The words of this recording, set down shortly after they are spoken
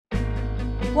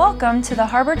Welcome to the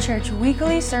Harbor Church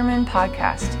Weekly Sermon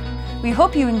Podcast. We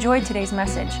hope you enjoyed today's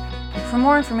message. For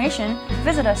more information,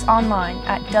 visit us online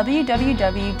at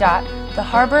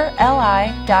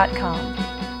www.theharborli.com.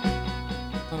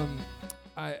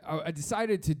 I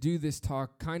decided to do this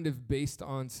talk kind of based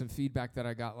on some feedback that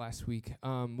I got last week.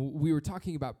 We were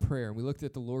talking about prayer, and we looked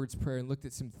at the Lord's Prayer and looked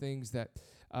at some things that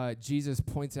Jesus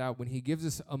points out when he gives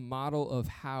us a model of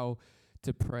how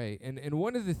to pray. And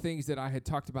one of the things that I had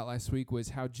talked about last week was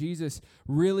how Jesus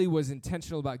really was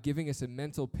intentional about giving us a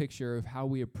mental picture of how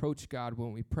we approach God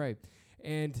when we pray.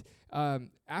 And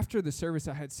after the service,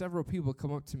 I had several people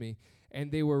come up to me,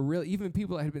 and they were really, even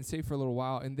people that had been saved for a little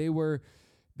while, and they were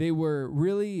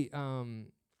really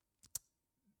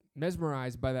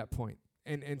mesmerized by that point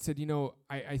and said,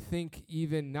 I think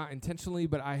even not intentionally,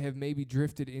 but I have maybe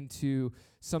drifted into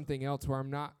something else where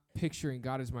I'm not picturing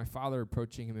God as my Father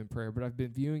approaching him in prayer, but I've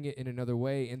been viewing it in another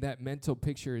way, and that mental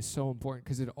picture is so important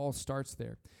because it all starts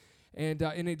there. And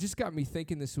it just got me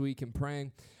thinking this week and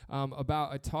praying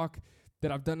about a talk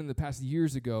that I've done in the past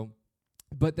years ago,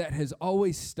 but that has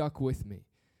always stuck with me.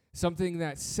 Something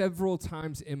that several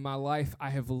times in my life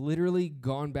I have literally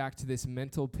gone back to this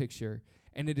mental picture,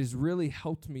 and it has really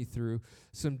helped me through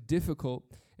some difficult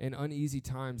and uneasy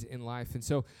times in life. And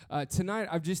so tonight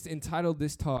I've just entitled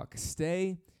this talk,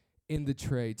 Stay in the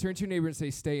Tray. Turn to your neighbor and say,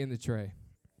 stay in the tray.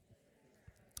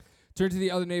 Turn to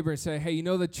the other neighbor and say, hey, you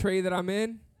know the tray that I'm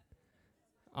in?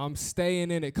 I'm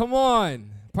staying in it. Come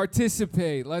on,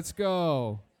 participate. Let's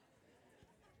go.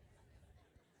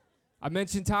 I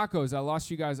mentioned tacos. I lost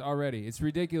you guys already. It's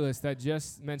ridiculous that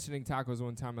just mentioning tacos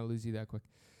one time, I lose you that quick.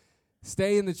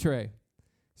 Stay in the tray.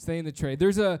 Stay in the tray.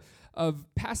 There's a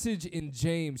passage in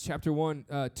James chapter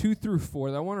 1, 2 through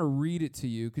 4 that I want to read it to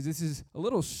you because this is a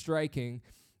little striking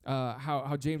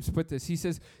how James put this. He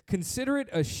says, consider it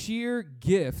a sheer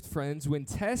gift, friends, when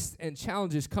tests and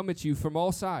challenges come at you from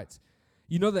all sides.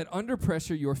 You know that under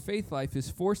pressure, your faith life is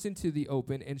forced into the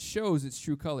open and shows its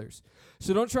true colors.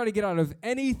 So don't try to get out of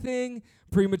anything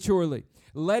prematurely.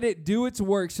 Let it do its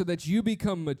work so that you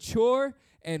become mature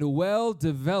and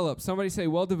well-developed. Somebody say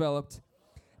well-developed,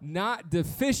 not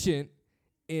deficient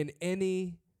in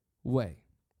any way.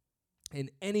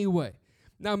 In any way.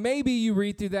 Now, maybe you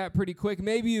read through that pretty quick.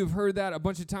 Maybe you've heard that a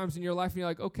bunch of times in your life, and you're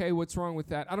like, okay, what's wrong with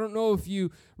that? I don't know if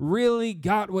you really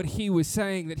got what he was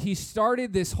saying, that he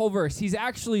started this whole verse. He's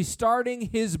actually starting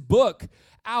his book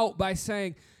out by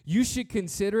saying, you should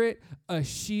consider it a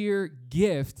sheer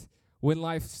gift when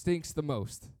life stinks the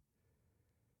most.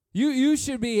 You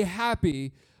should be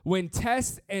happy when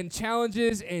tests and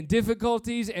challenges and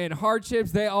difficulties and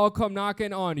hardships, they all come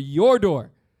knocking on your door.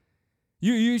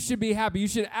 You should be happy. You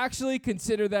should actually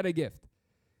consider that a gift.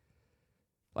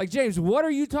 Like, James, what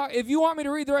are you talking? If you want me to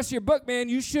read the rest of your book, man,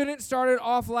 you shouldn't start it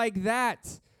off like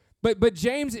that. But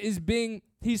James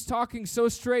he's talking so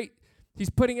straight.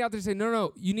 He's putting it out there saying,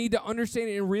 no, you need to understand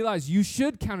it and realize you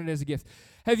should count it as a gift.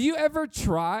 Have you ever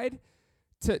tried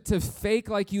to fake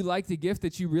like you liked a gift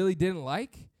that you really didn't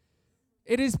like?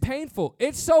 It is painful.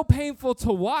 It's so painful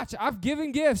to watch. I've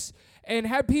given gifts and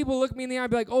had people look me in the eye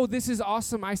and be like, oh, this is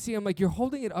awesome. I see. I'm like, you're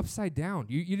holding it upside down.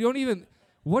 You don't even,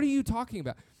 what are you talking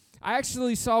about? I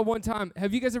actually saw one time,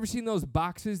 have you guys ever seen those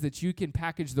boxes that you can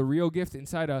package the real gift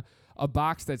inside a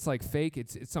box that's like fake?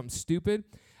 It's something stupid.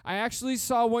 I actually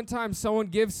saw one time someone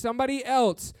give somebody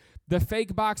else the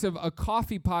fake box of a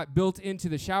coffee pot built into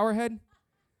the shower head.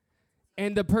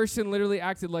 And the person literally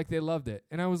acted like they loved it.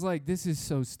 And I was like, this is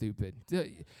so stupid.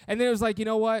 And then it was like, you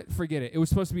know what? Forget it. It was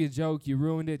supposed to be a joke. You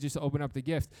ruined it. Just open up the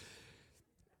gift.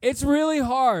 It's really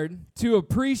hard to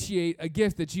appreciate a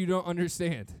gift that you don't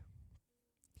understand.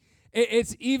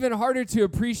 It's even harder to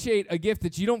appreciate a gift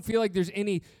that you don't feel like there's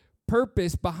any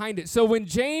purpose behind it. So when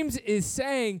James is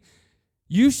saying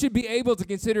you should be able to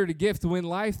consider it a gift when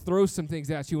life throws some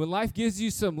things at you, when life gives you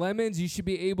some lemons, you should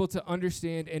be able to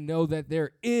understand and know that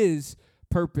there is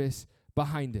purpose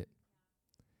behind it.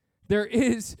 There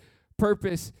is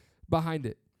purpose behind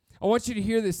it. I want you to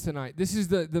hear this tonight. This is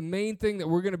the main thing that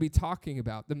we're going to be talking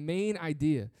about, the main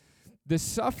idea. The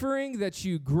suffering that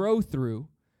you grow through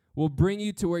will bring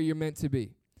you to where you're meant to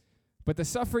be. But the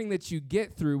suffering that you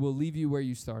get through will leave you where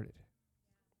you started.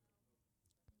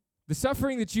 The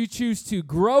suffering that you choose to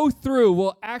grow through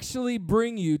will actually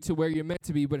bring you to where you're meant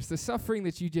to be, but it's the suffering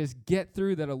that you just get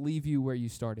through that'll leave you where you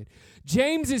started.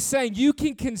 James is saying you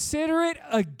can consider it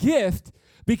a gift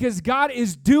because God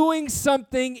is doing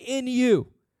something in you.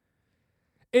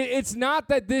 It's not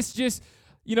that this just,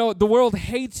 the world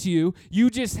hates you. You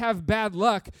just have bad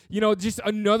luck. Just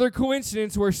another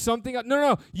coincidence where something.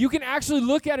 No. You can actually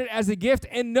look at it as a gift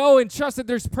and know and trust that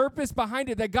there's purpose behind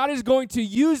it, that God is going to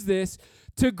use this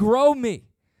to grow me.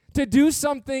 to do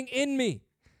something in me.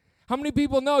 How many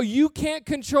people know you can't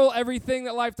control everything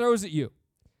that life throws at you?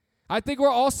 I think we're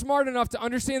all smart enough to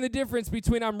understand the difference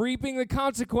between I'm reaping the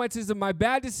consequences of my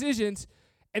bad decisions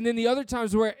and then the other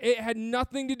times where it had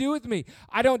nothing to do with me.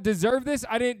 I don't deserve this.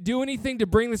 I didn't do anything to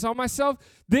bring this on myself.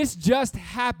 This just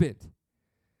happened.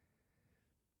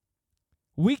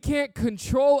 We can't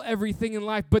control everything in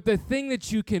life, but the thing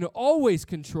that you can always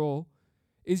control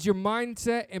is your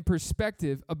mindset and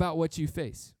perspective about what you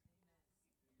face.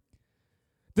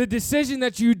 The decision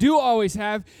that you do always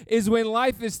have is when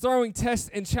life is throwing tests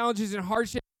and challenges and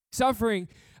hardship, suffering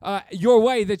your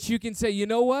way, that you can say, you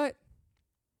know what?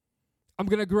 I'm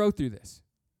going to grow through this.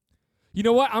 You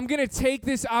know what? I'm going to take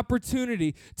this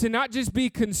opportunity to not just be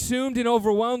consumed and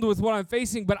overwhelmed with what I'm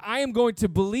facing, but I am going to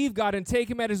believe God and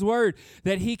take him at his word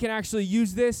that he can actually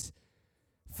use this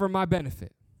for my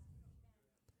benefit.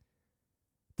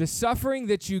 The suffering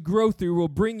that you grow through will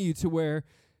bring you to where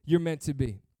you're meant to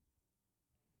be.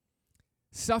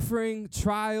 Suffering,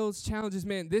 trials, challenges,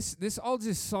 man, this all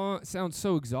just sounds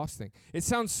so exhausting. It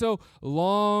sounds so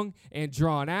long and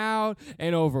drawn out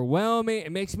and overwhelming.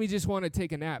 It makes me just want to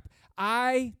take a nap.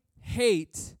 I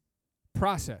hate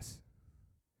process.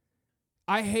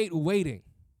 I hate waiting.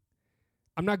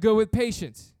 I'm not good with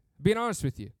patience, being honest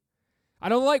with you. I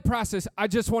don't like process. I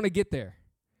just want to get there.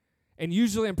 And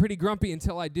usually I'm pretty grumpy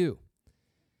until I do.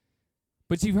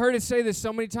 But you've heard us say this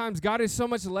so many times. God is so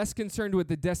much less concerned with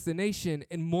the destination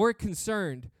and more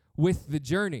concerned with the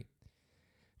journey.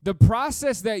 The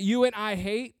process that you and I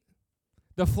hate,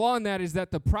 the flaw in that is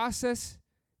that the process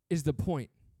is the point.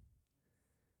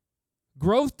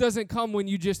 Growth doesn't come when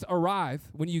you just arrive,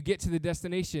 when you get to the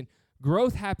destination.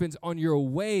 Growth happens on your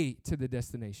way to the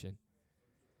destination.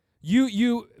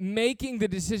 You making the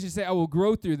decision to say, I will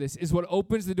grow through this, is what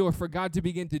opens the door for God to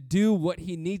begin to do what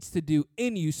he needs to do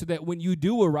in you so that when you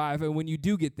do arrive and when you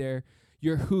do get there,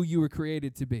 you're who you were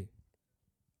created to be.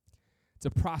 It's a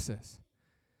process.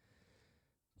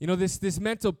 You know, this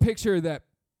mental picture that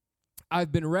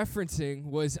I've been referencing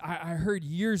was, I heard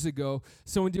years ago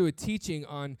someone do a teaching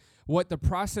on what the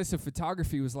process of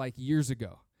photography was like years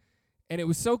ago. And it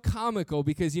was so comical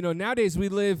because, you know, nowadays we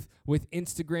live with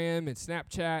Instagram and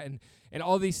Snapchat and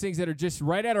all these things that are just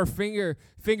right at our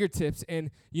fingertips. And,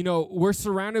 you know, we're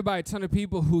surrounded by a ton of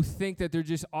people who think that they're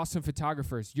just awesome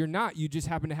photographers. You're not. You just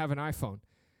happen to have an iPhone.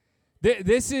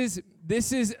 This is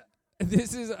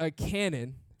a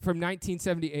Canon from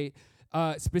 1978.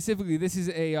 Specifically, this is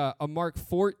a Mark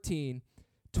 14,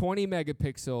 20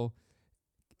 megapixel.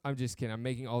 I'm just kidding. I'm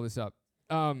making all this up.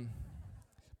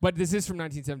 But this is from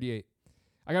 1978.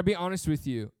 I got to be honest with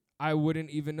you. I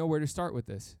wouldn't even know where to start with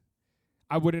this.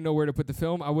 I wouldn't know where to put the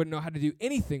film. I wouldn't know how to do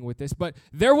anything with this. But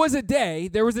there was a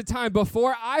time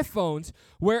before iPhones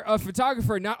where a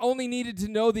photographer not only needed to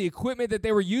know the equipment that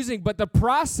they were using, but the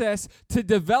process to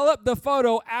develop the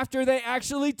photo after they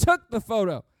actually took the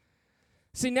photo.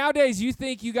 See, nowadays you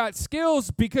think you got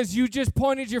skills because you just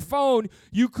pointed your phone,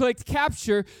 you clicked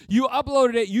capture, you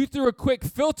uploaded it, you threw a quick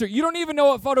filter. You don't even know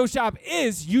what Photoshop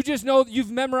is. You just know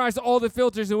you've memorized all the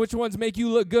filters and which ones make you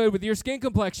look good with your skin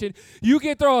complexion. You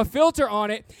can throw a filter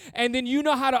on it, and then you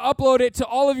know how to upload it to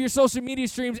all of your social media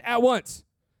streams at once.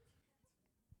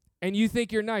 And you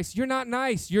think you're nice. You're not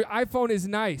nice. Your iPhone is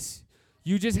nice.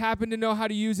 You just happen to know how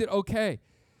to use it okay.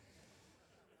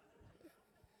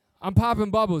 I'm popping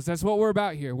bubbles. That's what we're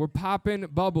about here. We're popping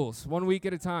bubbles 1 week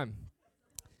at a time.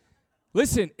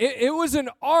 Listen, it was an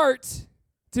art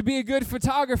to be a good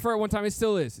photographer at one time. It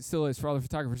still is. It still is for all the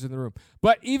photographers in the room.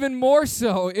 But even more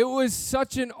so, it was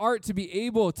such an art to be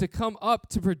able to come up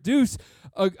to produce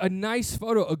a nice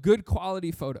photo, a good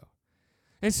quality photo.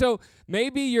 And so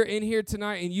maybe you're in here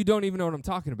tonight and you don't even know what I'm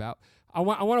talking about. I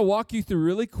want to walk you through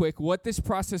really quick what this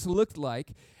process looked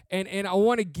like. And I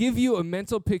want to give you a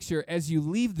mental picture as you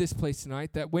leave this place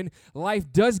tonight that when life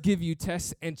does give you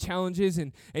tests and challenges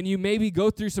and you maybe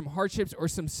go through some hardships or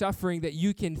some suffering, that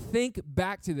you can think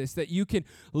back to this, that you can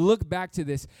look back to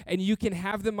this, and you can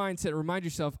have the mindset, remind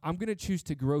yourself, I'm going to choose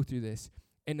to grow through this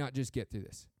and not just get through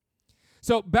this.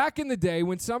 So back in the day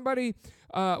when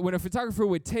when a photographer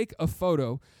would take a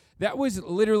photo, that was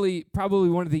literally probably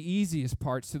one of the easiest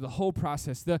parts to the whole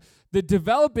process. The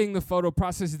developing the photo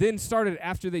process then started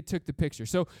after they took the picture.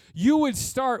 So you would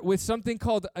start with something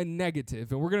called a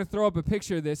negative. And we're going to throw up a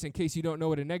picture of this in case you don't know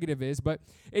what a negative is. But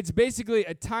it's basically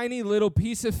a tiny little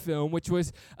piece of film, which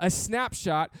was a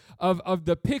snapshot of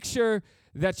the picture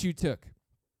that you took.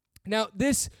 Now,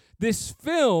 this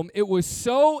film, it was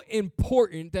so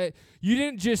important that you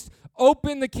didn't just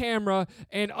open the camera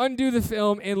and undo the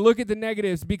film and look at the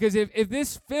negatives, because if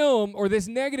this film or this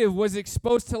negative was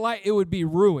exposed to light, it would be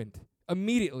ruined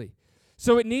immediately.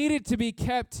 So it needed to be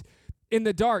kept in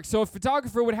the dark. So a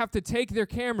photographer would have to take their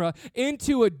camera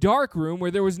into a dark room where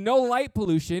there was no light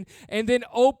pollution and then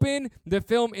open the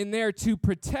film in there to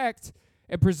protect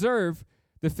and preserve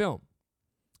the film.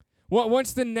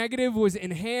 Once the negative was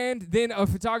in hand, then a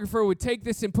photographer would take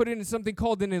this and put it in something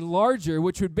called an enlarger,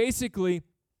 which would basically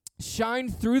shine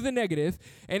through the negative,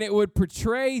 and it would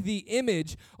portray the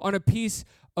image on a piece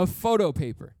of photo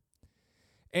paper.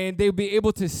 And they would be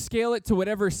able to scale it to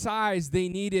whatever size they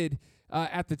needed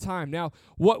at the time. Now,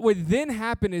 what would then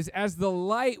happen is as the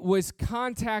light was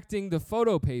contacting the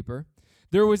photo paper,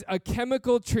 there was a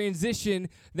chemical transition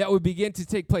that would begin to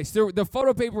take place. The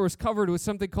photo paper was covered with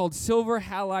something called silver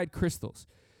halide crystals.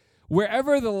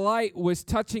 Wherever the light was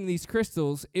touching these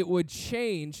crystals, it would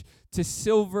change to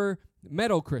silver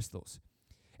metal crystals.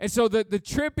 And so the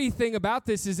trippy thing about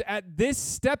this is at this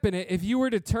step in it, if you were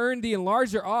to turn the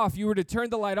enlarger off, you were to turn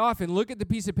the light off and look at the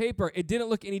piece of paper, it didn't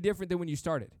look any different than when you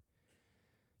started.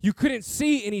 You couldn't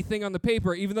see anything on the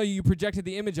paper, even though you projected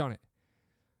the image on it.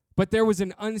 But there was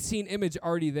an unseen image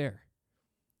already there.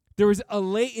 There was a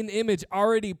latent image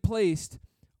already placed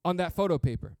on that photo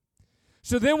paper.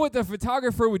 So then what the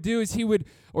photographer would do is she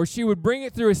would bring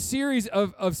it through a series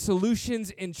of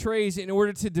solutions and trays in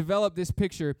order to develop this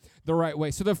picture the right way.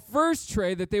 So the first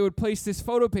tray that they would place this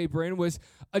photo paper in was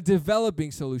a developing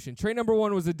solution. Tray number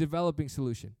 1 was a developing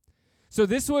solution. So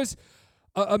this was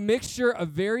a mixture of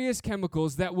various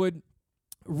chemicals that would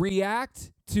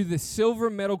react to the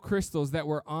silver metal crystals that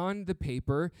were on the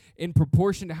paper in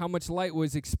proportion to how much light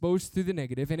was exposed through the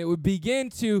negative, and it would begin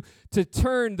to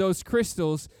turn those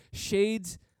crystals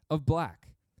shades of black.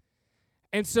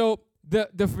 And so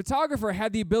the photographer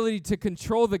had the ability to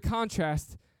control the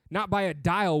contrast not by a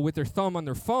dial with their thumb on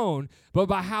their phone, but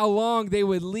by how long they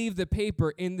would leave the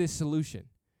paper in this solution.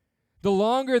 The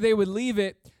longer they would leave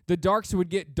it, the darks would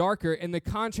get darker, and the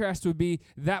contrast would be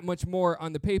that much more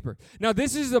on the paper. Now,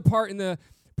 this is the part in the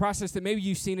process that maybe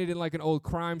you've seen it in like an old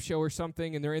crime show or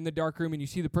something, and they're in the dark room, and you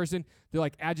see the person, they're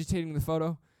like agitating the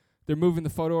photo. They're moving the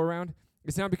photo around.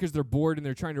 It's not because they're bored and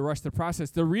they're trying to rush the process.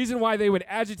 The reason why they would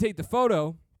agitate the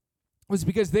photo was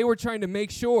because they were trying to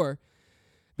make sure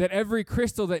that every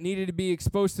crystal that needed to be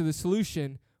exposed to the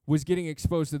solution was getting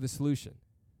exposed to the solution.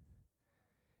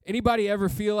 Anybody ever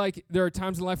feel like there are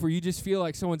times in life where you just feel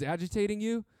like someone's agitating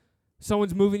you?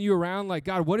 Someone's moving you around like,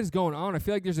 God, what is going on? I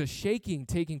feel like there's a shaking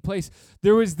taking place.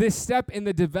 There was this step in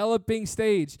the developing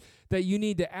stage that you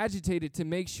need to agitate it to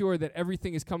make sure that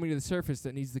everything is coming to the surface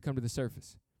that needs to come to the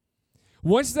surface.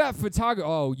 Once that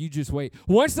photographer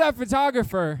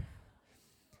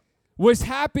was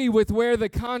happy with where the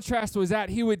contrast was at,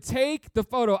 he would take the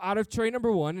photo out of tray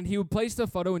number 1 and he would place the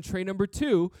photo in tray number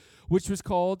 2, which was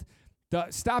called the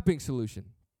stopping solution.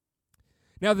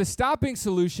 Now, the stopping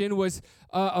solution was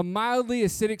a mildly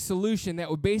acidic solution that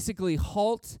would basically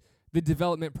halt the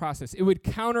development process. It would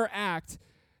counteract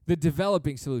the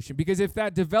developing solution, because if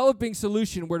that developing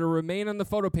solution were to remain on the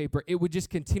photo paper, it would just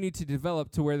continue to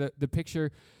develop to where the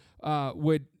picture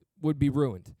would be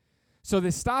ruined. So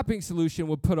the stopping solution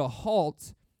would put a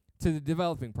halt to the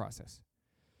developing process.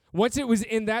 Once it was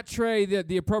in that tray,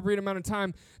 the appropriate amount of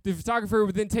time, the photographer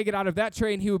would then take it out of that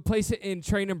tray and he would place it in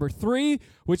tray number 3,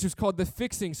 which was called the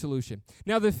fixing solution.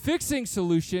 Now, the fixing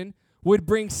solution would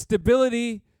bring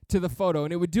stability to the photo,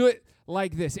 and it would do it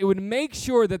like this. It would make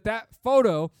sure that that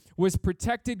photo was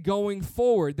protected going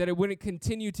forward, that it wouldn't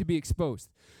continue to be exposed.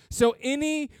 So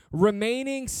any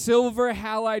remaining silver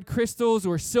halide crystals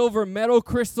or silver metal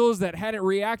crystals that hadn't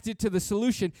reacted to the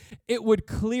solution, it would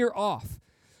clear off.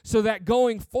 So that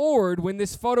going forward, when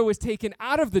this photo was taken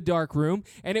out of the dark room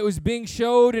and it was being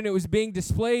showed and it was being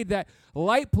displayed, that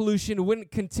light pollution wouldn't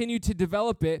continue to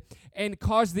develop it and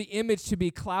cause the image to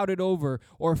be clouded over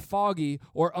or foggy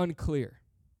or unclear.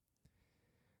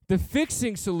 The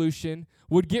fixing solution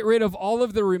would get rid of all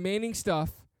of the remaining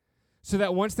stuff so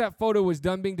that once that photo was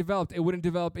done being developed, it wouldn't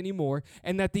develop anymore,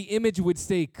 and that the image would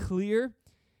stay clear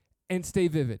and stay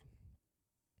vivid.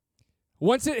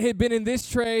 Once it had been in this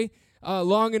tray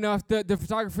long enough, the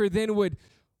photographer then would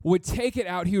take it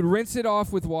out. He would rinse it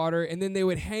off with water, and then they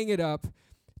would hang it up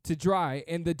to dry,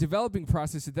 and the developing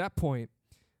process at that point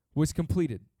was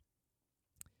completed.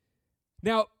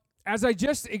 Now, as I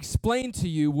just explained to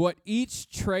you what each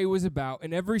tray was about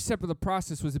and every step of the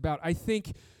process was about, I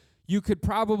think you could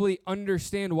probably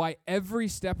understand why every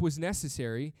step was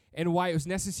necessary and why it was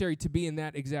necessary to be in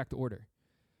that exact order.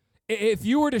 If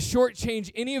you were to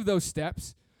shortchange any of those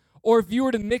steps, or if you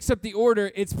were to mix up the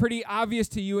order, it's pretty obvious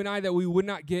to you and I that we would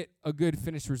not get a good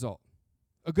finished result,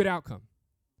 a good outcome.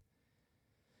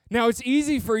 Now, it's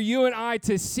easy for you and I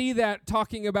to see that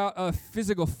talking about a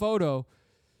physical photo,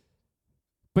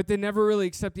 but they never really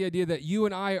accept the idea that you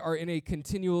and I are in a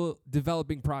continual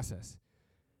developing process.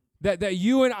 That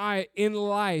you and I in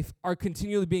life are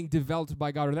continually being developed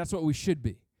by God, or that's what we should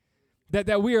be.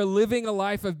 That we are living a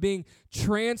life of being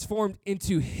transformed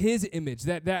into His image.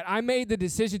 That I made the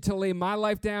decision to lay my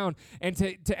life down and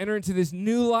to enter into this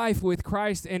new life with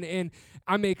Christ, and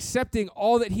I'm accepting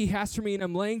all that He has for me, and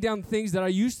I'm laying down things that I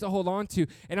used to hold on to,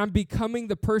 and I'm becoming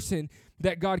the person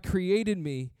that God created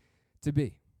me to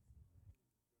be.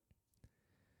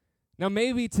 Now,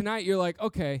 maybe tonight you're like,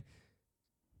 okay,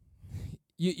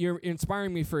 you're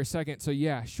inspiring me for a second, so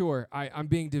yeah, sure, I'm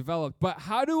being developed, but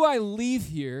how do I leave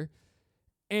here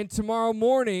and tomorrow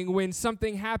morning when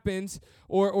something happens,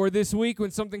 or this week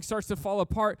when something starts to fall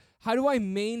apart, how do I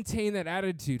maintain that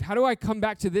attitude? How do I come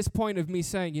back to this point of me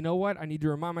saying, you know what, I need to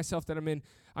remind myself that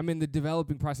I'm in the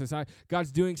developing process.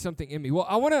 God's doing something in me. Well,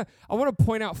 I want to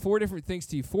point out 4 different things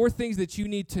to you, 4 things that you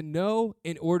need to know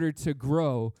in order to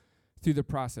grow through the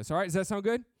process. All right, does that sound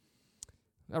good?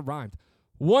 That rhymed.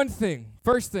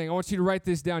 First thing, I want you to write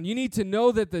this down. You need to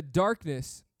know that the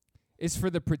darkness is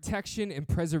for the protection and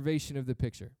preservation of the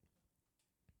picture.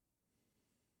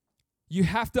 You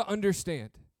have to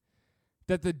understand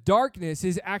that the darkness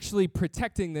is actually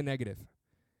protecting the negative.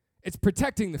 It's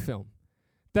protecting the film.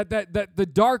 That the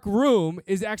dark room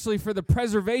is actually for the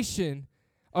preservation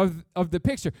of the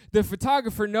picture. The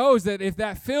photographer knows that if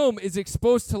that film is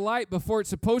exposed to light before it's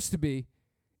supposed to be,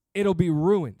 it'll be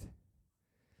ruined.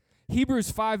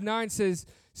 Hebrews 5:9 says,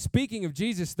 speaking of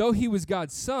Jesus, though He was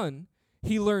God's Son,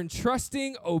 He learned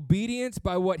trusting obedience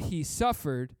by what He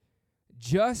suffered,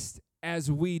 just as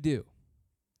we do.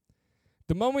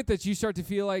 The moment that you start to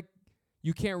feel like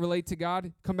you can't relate to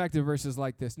God, come back to verses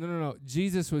like this. No.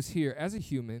 Jesus was here as a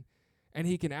human, and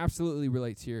He can absolutely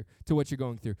relate to what you're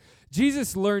going through.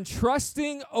 Jesus learned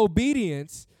trusting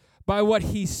obedience by what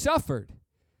He suffered,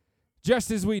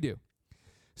 just as we do.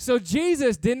 So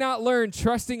Jesus did not learn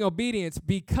trusting obedience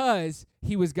because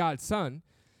He was God's Son.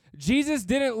 Jesus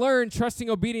didn't learn trusting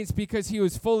obedience because He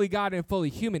was fully God and fully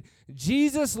human.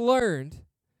 Jesus learned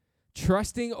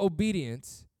trusting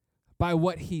obedience by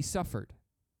what He suffered.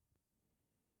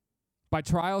 By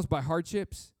trials, by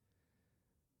hardships,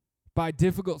 by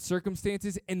difficult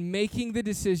circumstances, and making the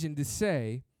decision to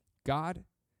say, God,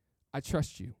 I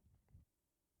trust You.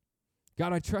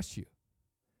 God, I trust You.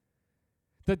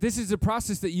 That this is a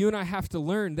process that you and I have to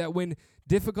learn, that when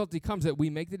difficulty comes, that we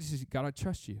make the decision, God, I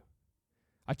trust You.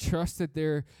 I trust that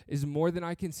there is more than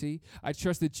I can see. I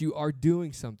trust that You are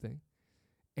doing something.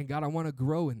 And God, I want to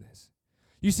grow in this.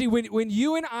 You see, when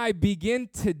you and I begin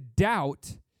to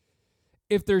doubt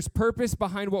if there's purpose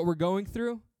behind what we're going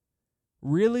through,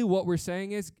 really what we're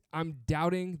saying is, I'm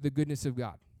doubting the goodness of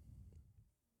God.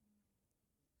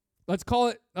 Let's call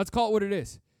it what it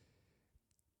is.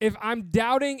 If I'm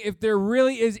doubting if there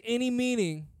really is any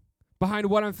meaning behind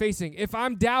what I'm facing, if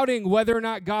I'm doubting whether or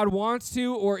not God wants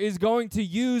to or is going to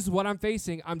use what I'm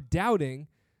facing, I'm doubting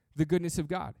the goodness of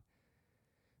God.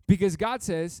 Because God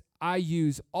says, I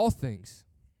use all things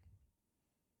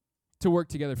to work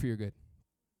together for your good.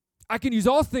 I can use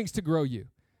all things to grow you.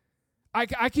 I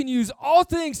can use all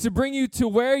things to bring you to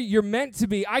where you're meant to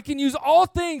be. I can use all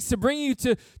things to bring you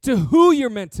to who you're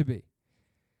meant to be.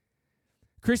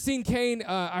 Christine Kane,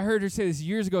 I heard her say this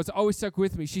years ago. It's always stuck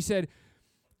with me. She said,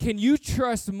 can you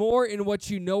trust more in what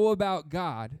you know about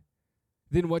God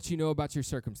than what you know about your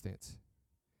circumstance?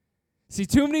 See,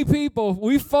 too many people,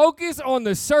 we focus on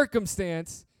the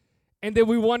circumstance, and then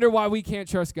we wonder why we can't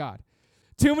trust God.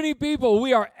 Too many people,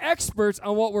 we are experts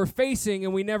on what we're facing,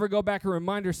 and we never go back and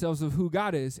remind ourselves of who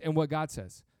God is and what God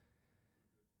says.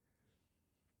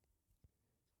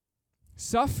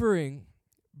 Suffering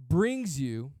brings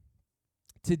you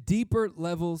to deeper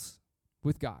levels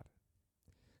with God.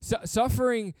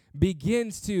 Suffering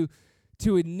begins to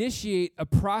initiate a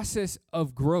process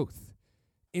of growth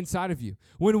inside of you.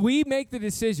 When we make the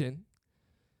decision,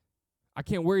 I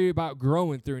can't worry about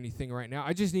growing through anything right now.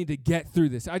 I just need to get through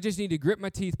this. I just need to grit my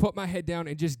teeth, put my head down,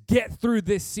 and just get through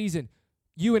this season.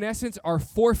 You, in essence, are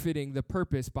forfeiting the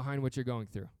purpose behind what you're going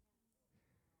through.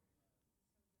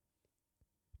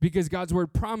 Because God's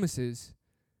word promises,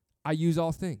 I use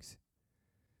all things.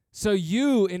 So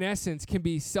you, in essence, can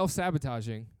be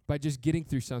self-sabotaging by just getting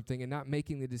through something and not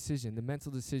making the decision, the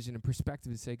mental decision and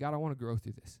perspective to say, God, I want to grow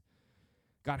through this.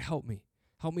 God, help me.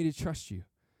 Help me to trust You.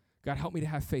 God, help me to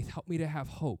have faith. Help me to have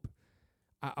hope.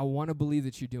 I want to believe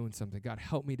that You're doing something. God,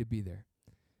 help me to be there.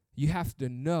 You have to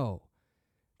know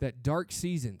that dark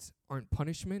seasons aren't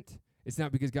punishment. It's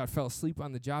not because God fell asleep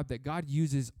on the job, that God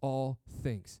uses all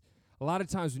things. A lot of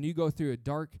times when you go through a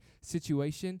dark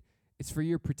situation, it's for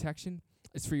your protection.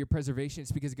 It's for your preservation.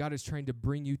 It's because God is trying to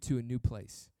bring you to a new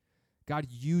place. God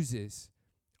uses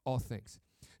all things.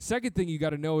 Second thing you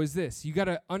got to know is this. You got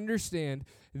to understand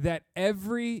that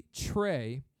every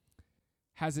tray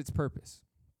has its purpose,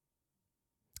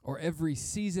 or every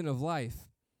season of life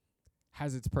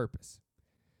has its purpose.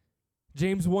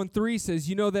 James 1:3 says,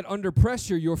 you know that under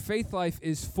pressure, your faith life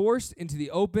is forced into the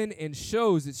open and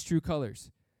shows its true colors.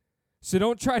 So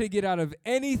don't try to get out of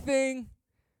anything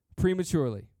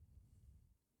prematurely.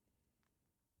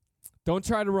 Don't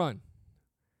try to run.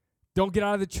 Don't get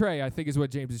out of the tray, I think is what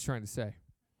James is trying to say.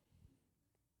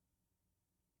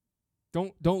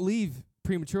 Don't leave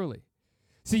prematurely.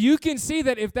 So you can see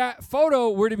that if that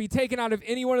photo were to be taken out of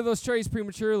any one of those trays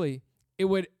prematurely, it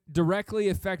would directly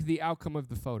affect the outcome of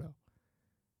the photo.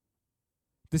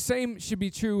 The same should be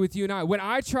true with you and I. When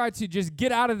I try to just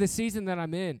get out of the season that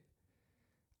I'm in,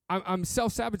 I'm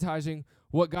self-sabotaging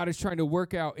what God is trying to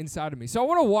work out inside of me. So I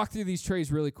want to walk through these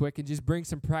trays really quick and just bring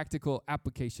some practical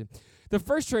application. The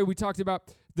first tray, we talked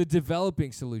about the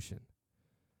developing solution.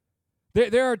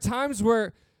 There are times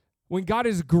where when God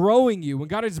is growing you, when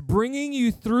God is bringing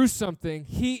you through something,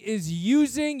 he is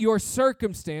using your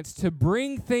circumstance to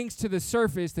bring things to the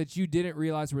surface that you didn't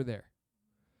realize were there.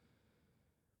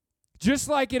 Just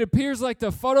like it appears like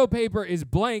the photo paper is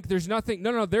blank, there's nothing.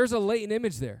 No, there's a latent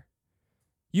image there.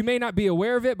 You may not be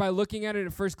aware of it by looking at it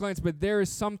at first glance, but there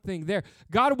is something there.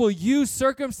 God will use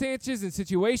circumstances and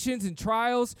situations and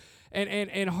trials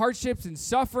and hardships and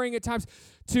suffering at times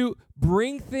to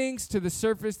bring things to the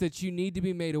surface that you need to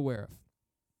be made aware of.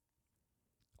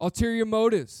 Ulterior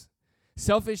motives,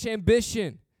 selfish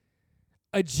ambition,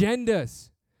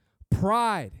 agendas,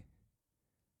 pride,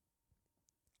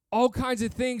 all kinds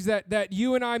of things that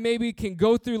you and I maybe can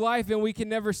go through life and we can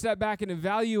never step back and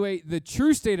evaluate the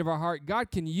true state of our heart. God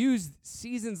can use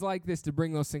seasons like this to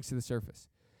bring those things to the surface.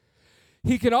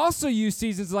 He can also use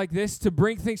seasons like this to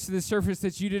bring things to the surface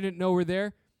that you didn't know were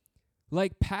there,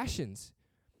 like passions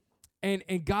and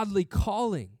godly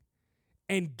calling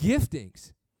and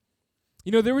giftings.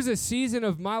 You know, there was a season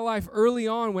of my life early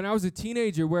on when I was a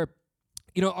teenager where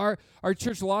our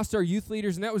church lost our youth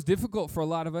leaders, and that was difficult for a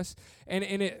lot of us. And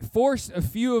it forced a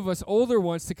few of us older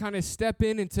ones to kind of step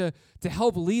in and to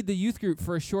help lead the youth group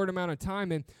for a short amount of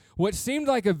time. And what seemed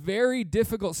like a very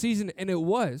difficult season, and it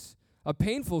was a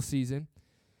painful season,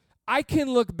 I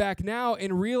can look back now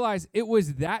and realize it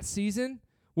was that season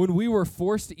when we were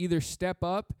forced to either step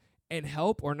up and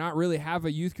help or not really have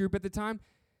a youth group at the time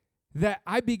that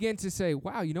I began to say,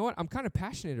 wow, you know what? I'm kind of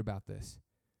passionate about this.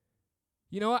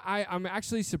 You know what? I'm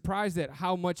actually surprised at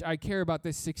how much I care about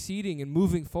this succeeding and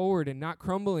moving forward and not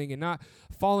crumbling and not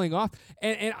falling off.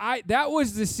 And that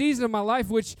was the season of my life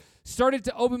which started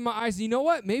to open my eyes. You know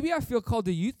what? Maybe I feel called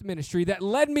to youth ministry. That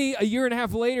led me a year and a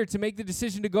half later to make the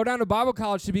decision to go down to Bible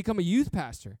college to become a youth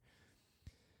pastor.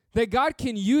 That God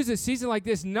can use a season like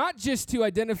this not just to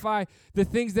identify the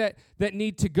things that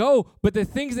need to go, but the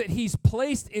things that he's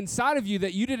placed inside of you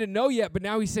that you didn't know yet, but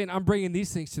now he's saying, I'm bringing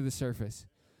these things to the surface.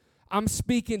 I'm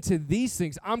speaking to these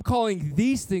things. I'm calling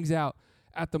these things out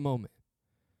at the moment.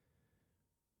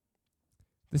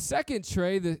 The second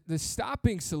tray, the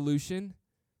stopping solution,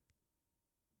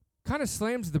 kind of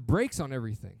slams the brakes on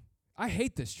everything. I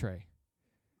hate this tray.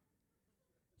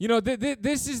 You know,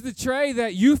 this is the tray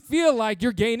that you feel like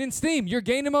you're gaining steam. You're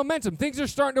gaining momentum. Things are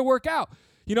starting to work out.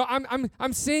 You know,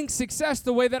 I'm seeing success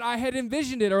the way that I had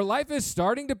envisioned it, or life is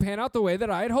starting to pan out the way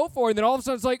that I had hoped for. And then all of a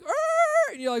sudden it's like,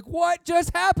 and you're like, what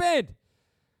just happened?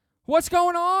 What's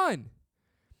going on?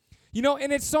 You know,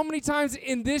 and it's so many times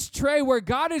in this tray where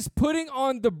God is putting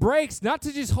on the brakes, not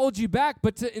to just hold you back,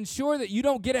 but to ensure that you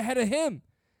don't get ahead of him.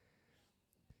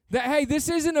 That, hey, this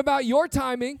isn't about your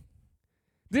timing.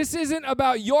 This isn't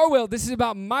about your will. This is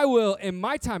about my will and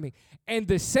my timing. And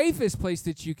the safest place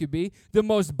that you could be, the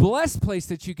most blessed place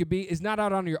that you could be, is not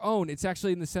out on your own. It's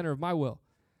actually in the center of my will.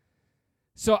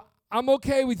 So I'm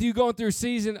okay with you going through a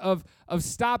season of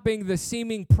stopping the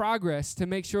seeming progress to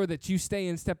make sure that you stay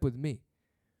in step with me,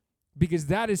 because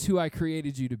that is who I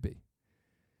created you to be.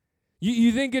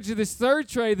 You then get to this third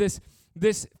tray, this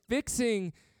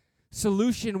fixing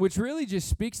solution, which really just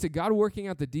speaks to God working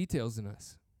out the details in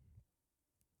us.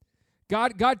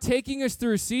 God taking us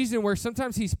through a season where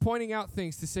sometimes he's pointing out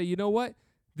things to say, you know what?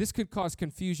 This could cause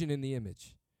confusion in the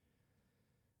image.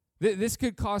 This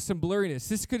could cause some blurriness.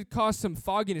 This could cause some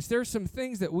fogginess. There are some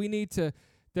things that we need to,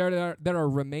 that are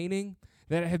remaining,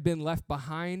 that have been left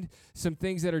behind, some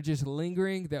things that are just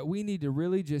lingering that we need to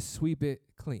really just sweep it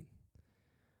clean.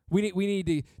 we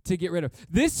need to get rid of.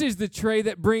 This is the tray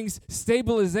that brings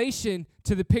stabilization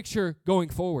to the picture going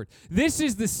forward. This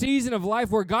is the season of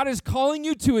life where God is calling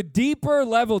you to a deeper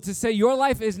level to say your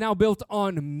life is now built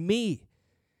on me,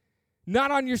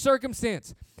 not on your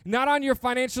circumstance, not on your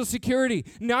financial security,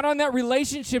 not on that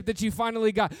relationship that you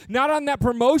finally got, not on that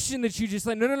promotion that you just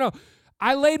let. No.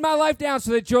 I laid my life down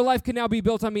so that your life can now be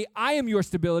built on me. I am your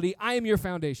stability. I am your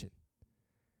foundation.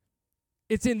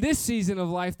 It's in this season of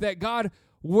life that God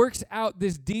works out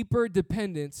this deeper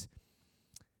dependence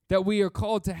that we are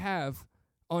called to have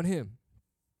on him.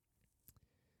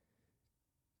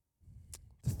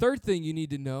 The third thing you need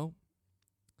to know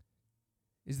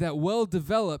is that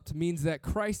well-developed means that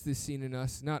Christ is seen in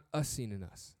us, not us seen in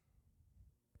us.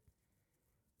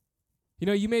 You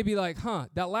know, you may be like,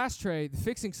 that last tray, the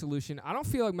fixing solution, I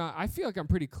feel like I'm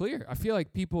pretty clear. I feel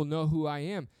like people know who I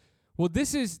am. Well,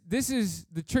 this is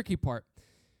the tricky part,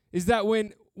 is that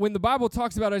when the Bible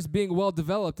talks about us being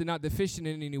well-developed and not deficient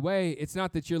in any way, it's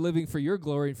not that you're living for your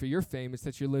glory and for your fame, it's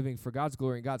that you're living for God's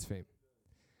glory and God's fame.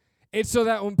 It's so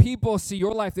that when people see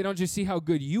your life, they don't just see how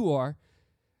good you are,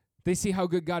 they see how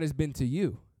good God has been to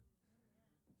you.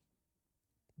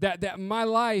 That my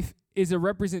life is a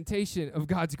representation of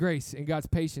God's grace and God's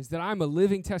patience, that I'm a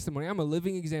living testimony, I'm a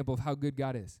living example of how good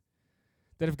God is.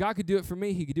 That if God could do it for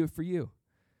me, he could do it for you.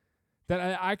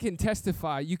 That I can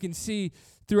testify, you can see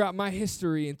throughout my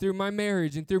history and through my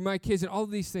marriage and through my kids and all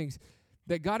of these things,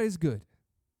 that God is good,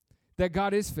 that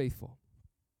God is faithful.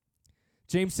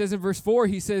 James says in verse 4,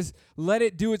 he says, let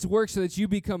it do its work so that you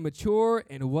become mature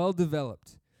and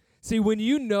well-developed. See, when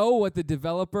you know what the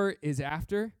developer is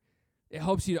after, it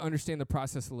helps you to understand the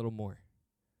process a little more.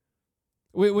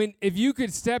 If you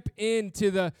could step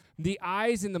into the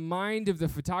eyes and the mind of the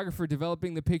photographer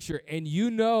developing the picture and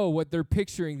you know what they're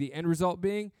picturing the end result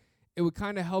being, it would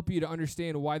kind of help you to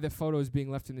understand why the photo is being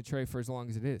left in the tray for as long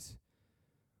as it is.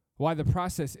 Why the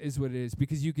process is what it is,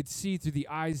 because you could see through the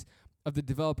eyes of the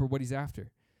developer what he's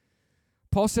after.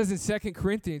 Paul says in 2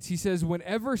 Corinthians, he says,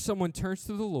 whenever someone turns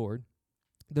to the Lord,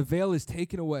 the veil is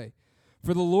taken away.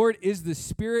 For the Lord is the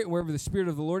Spirit, and wherever the Spirit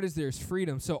of the Lord is, there is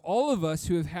freedom. So all of us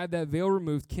who have had that veil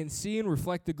removed can see and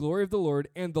reflect the glory of the Lord,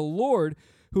 and the Lord,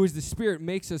 who is the Spirit,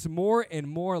 makes us more and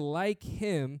more like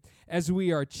him as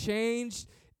we are changed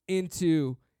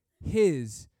into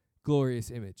his glorious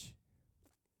image.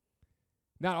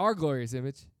 Not our glorious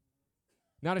image,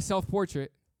 not a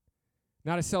self-portrait,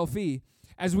 not a selfie,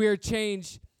 as we are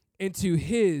changed into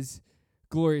his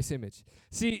glorious image.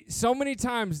 See, so many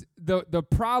times the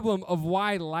problem of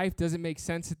why life doesn't make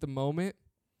sense at the moment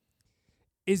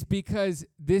is because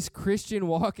this Christian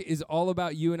walk is all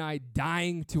about you and I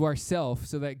dying to ourselves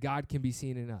so that God can be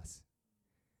seen in us.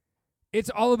 It's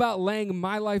all about laying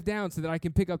my life down so that I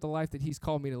can pick up the life that he's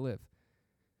called me to live.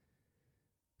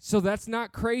 So that's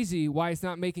not crazy why it's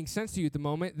not making sense to you at the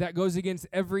moment. That goes against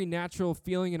every natural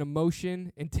feeling and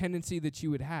emotion and tendency that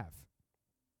you would have.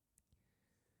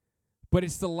 But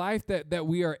it's the life that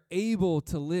we are able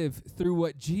to live through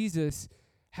what Jesus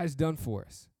has done for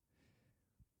us.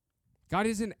 God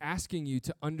isn't asking you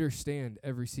to understand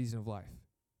every season of life.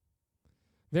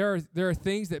 There are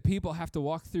things that people have to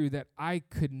walk through that I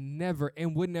could never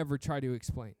and would never try to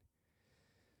explain.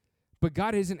 But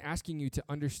God isn't asking you to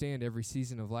understand every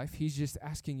season of life. He's just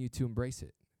asking you to embrace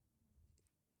it.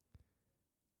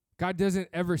 God doesn't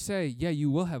ever say, yeah,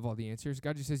 you will have all the answers.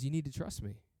 God just says, you need to trust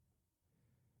me.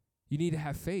 You need to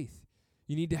have faith.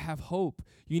 You need to have hope.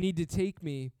 You need to take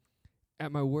me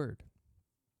at my word.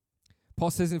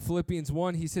 Paul says in Philippians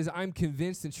 1, he says, I'm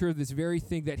convinced and sure of this very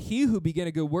thing, that he who began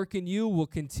a good work in you will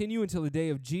continue until the day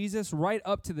of Jesus, right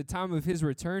up to the time of his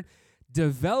return,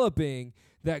 developing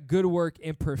that good work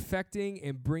and perfecting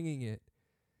and bringing it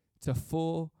to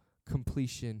full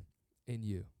completion in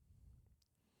you.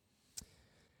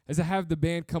 As I have the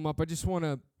band come up, I just want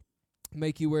to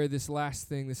make you aware of this last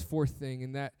thing, this fourth thing,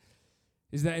 and that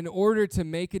is that in order to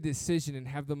make a decision and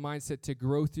have the mindset to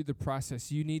grow through the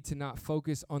process, you need to not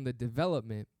focus on the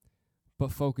development,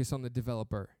 but focus on the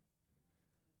developer.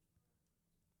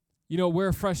 You know,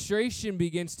 where frustration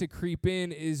begins to creep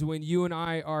in is when you and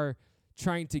I are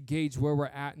trying to gauge where we're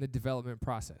at in the development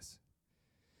process.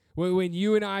 When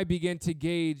you and I begin to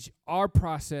gauge our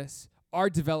process, our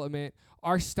development,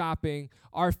 our stopping,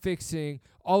 our fixing,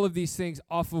 all of these things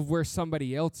off of where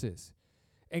somebody else is.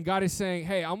 And God is saying,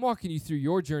 hey, I'm walking you through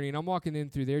your journey, and I'm walking them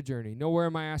through their journey. Nowhere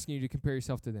am I asking you to compare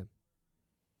yourself to them.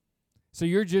 So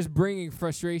you're just bringing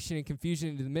frustration and confusion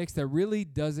into the mix that really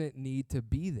doesn't need to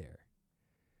be there.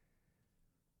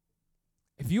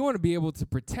 If you want to be able to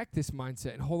protect this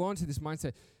mindset and hold on to this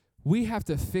mindset, we have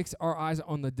to fix our eyes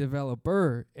on the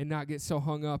developer and not get so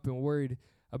hung up and worried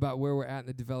about where we're at in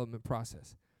the development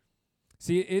process.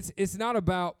 See, it's not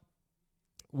about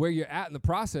where you're at in the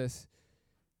process.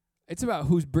 It's about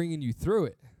who's bringing you through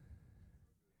it.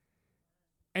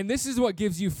 And this is what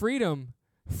gives you freedom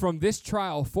from this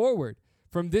trial forward,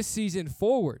 from this season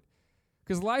forward.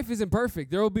 Because life isn't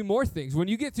perfect. There will be more things. When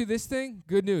you get through this thing,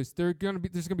 good news, there's going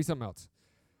to be something else.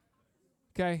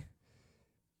 Okay?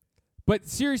 But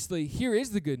seriously, here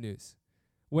is the good news.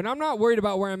 When I'm not worried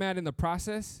about where I'm at in the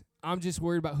process, I'm just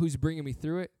worried about who's bringing me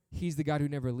through it. He's the God who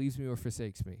never leaves me or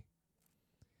forsakes me.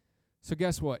 So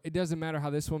guess what? It doesn't matter how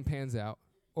this one pans out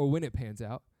or when it pans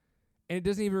out. And it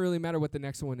doesn't even really matter what the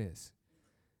next one is.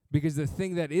 Because the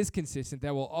thing that is consistent,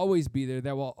 that will always be there,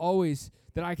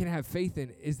 that I can have faith in,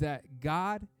 is that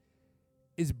God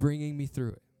is bringing me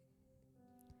through it.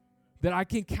 That I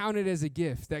can count it as a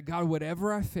gift, that God,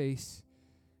 whatever I face,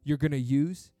 you're going to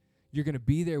use, you're going to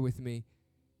be there with me,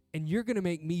 and you're going to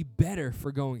make me better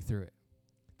for going through it.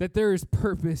 That there is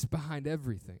purpose behind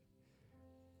everything.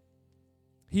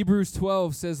 Hebrews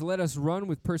 12 says, let us run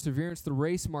with perseverance the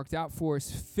race marked out for us,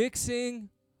 fixing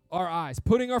our eyes,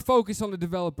 putting our focus on the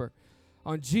developer,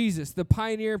 on Jesus, the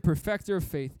pioneer and perfecter of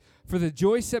faith. For the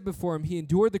joy set before him, he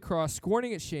endured the cross,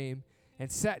 scorning its shame, and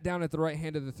sat down at the right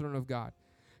hand of the throne of God.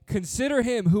 Consider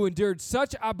him who endured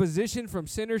such opposition from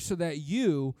sinners so that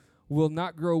you will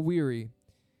not grow weary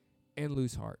and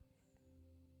lose heart.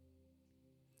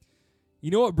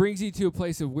 You know what brings you to a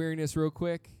place of weariness real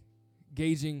quick?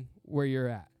 Gauging where you're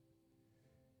at.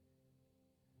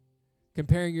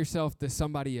 Comparing yourself to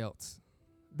somebody else.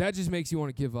 That just makes you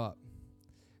want to give up.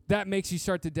 That makes you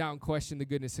start to doubt and question the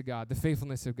goodness of God, the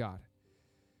faithfulness of God.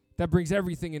 That brings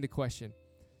everything into question.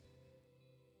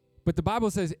 But the Bible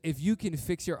says if you can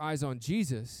fix your eyes on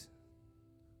Jesus,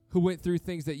 who went through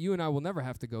things that you and I will never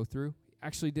have to go through,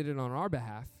 actually did it on our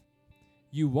behalf,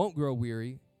 you won't grow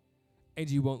weary and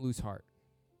you won't lose heart.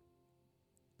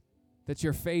 That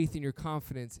your faith and your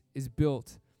confidence is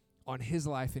built on his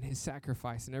life and his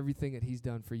sacrifice and everything that he's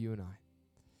done for you and I.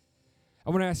 I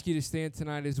want to ask you to stand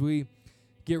tonight as we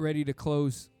get ready to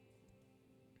close.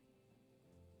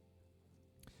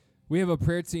 We have a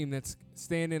prayer team that's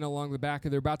standing along the back, or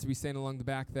they're about to be standing along the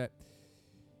back, that,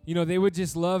 you know, they would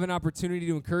just love an opportunity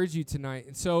to encourage you tonight.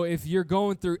 And so if you're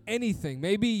going through anything,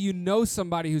 maybe you know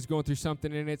somebody who's going through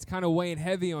something and it's kind of weighing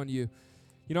heavy on you,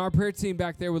 you know, our prayer team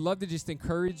back there would love to just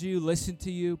encourage you, listen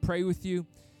to you, pray with you,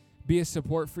 be a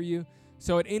support for you.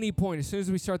 So at any point, as soon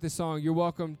as we start this song, you're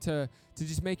welcome to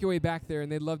just make your way back there,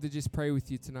 and they'd love to just pray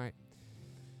with you tonight.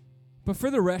 But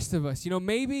for the rest of us, you know,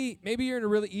 maybe you're in a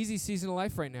really easy season of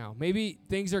life right now. Maybe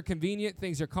things are convenient,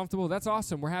 things are comfortable. That's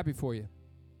awesome. We're happy for you.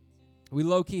 We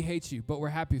low-key hate you, but we're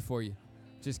happy for you.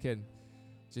 Just kidding.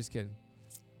 Just kidding.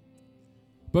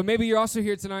 But maybe you're also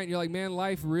here tonight and you're like, man,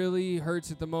 life really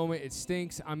hurts at the moment. It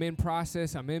stinks. I'm in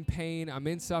process. I'm in pain. I'm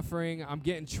in suffering. I'm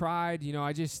getting tried. You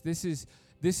know, this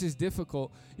is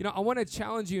difficult. You know, I want to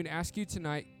challenge you and ask you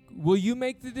tonight, will you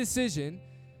make the decision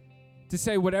to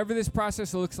say whatever this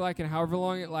process looks like and however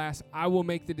long it lasts, I will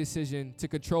make the decision to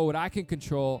control what I can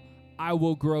control. I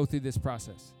will grow through this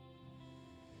process.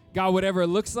 God, whatever it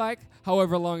looks like,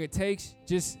 however long it takes,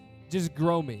 just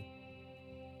grow me.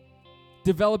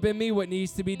 Develop in me what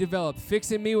needs to be developed.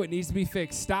 Fix in me what needs to be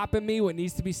fixed. Stop in me what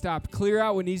needs to be stopped. Clear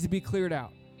out what needs to be cleared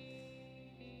out.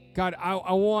 God,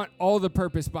 I want all the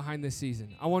purpose behind this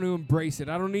season. I want to embrace it.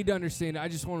 I don't need to understand it. I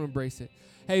just want to embrace it.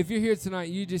 Hey, if you're here tonight,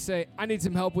 you just say, I need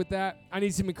some help with that. I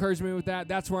need some encouragement with that.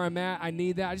 That's where I'm at. I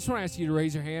need that. I just want to ask you to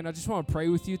raise your hand. I just want to pray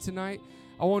with you tonight.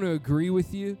 I want to agree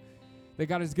with you that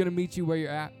God is going to meet you where you're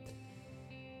at.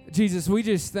 Jesus, we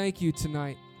just thank you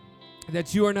tonight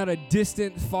that you are not a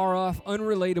distant, far off,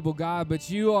 unrelatable God, but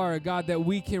you are a God that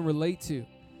we can relate to.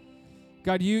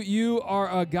 God, you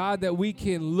are a God that we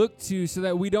can look to so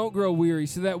that we don't grow weary,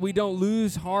 so that we don't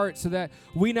lose heart, so that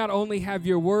we not only have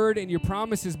your word and your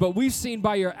promises, but we've seen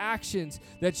by your actions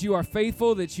that you are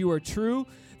faithful, that you are true,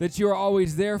 that you are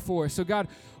always there for us. So God,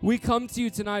 we come to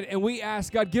you tonight and we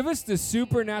ask, God, give us the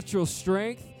supernatural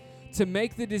strength to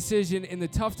make the decision in the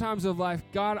tough times of life.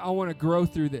 God, I want to grow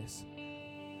through this.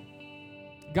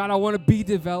 God, I want to be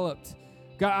developed.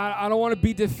 God, I don't want to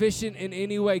be deficient in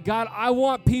any way. God, I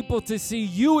want people to see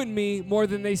you in me more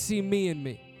than they see me in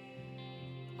me.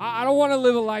 I don't want to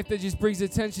live a life that just brings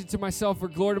attention to myself or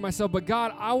glory to myself, but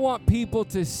God, I want people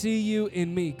to see you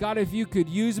in me. God, if you could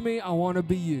use me, I want to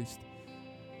be used.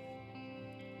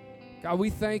 God,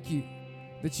 we thank you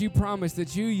that you promise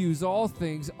that you use all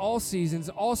things, all seasons,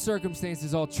 all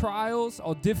circumstances, all trials,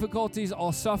 all difficulties,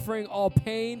 all suffering, all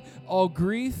pain, all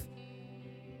grief,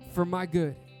 for my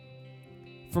good,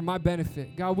 for my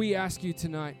benefit. God, we ask you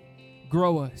tonight,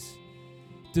 grow us,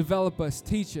 develop us,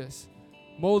 teach us,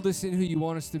 Mold us in who you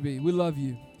want us to be. We love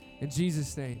you. In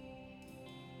Jesus' name.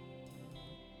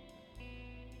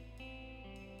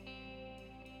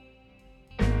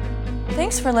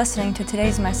 Thanks for listening to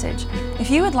today's message. If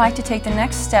you would like to take the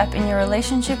next step in your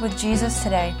relationship with Jesus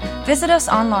today, visit us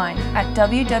online at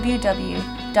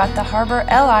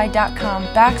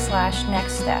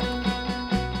www.theharborli.com/nextstep.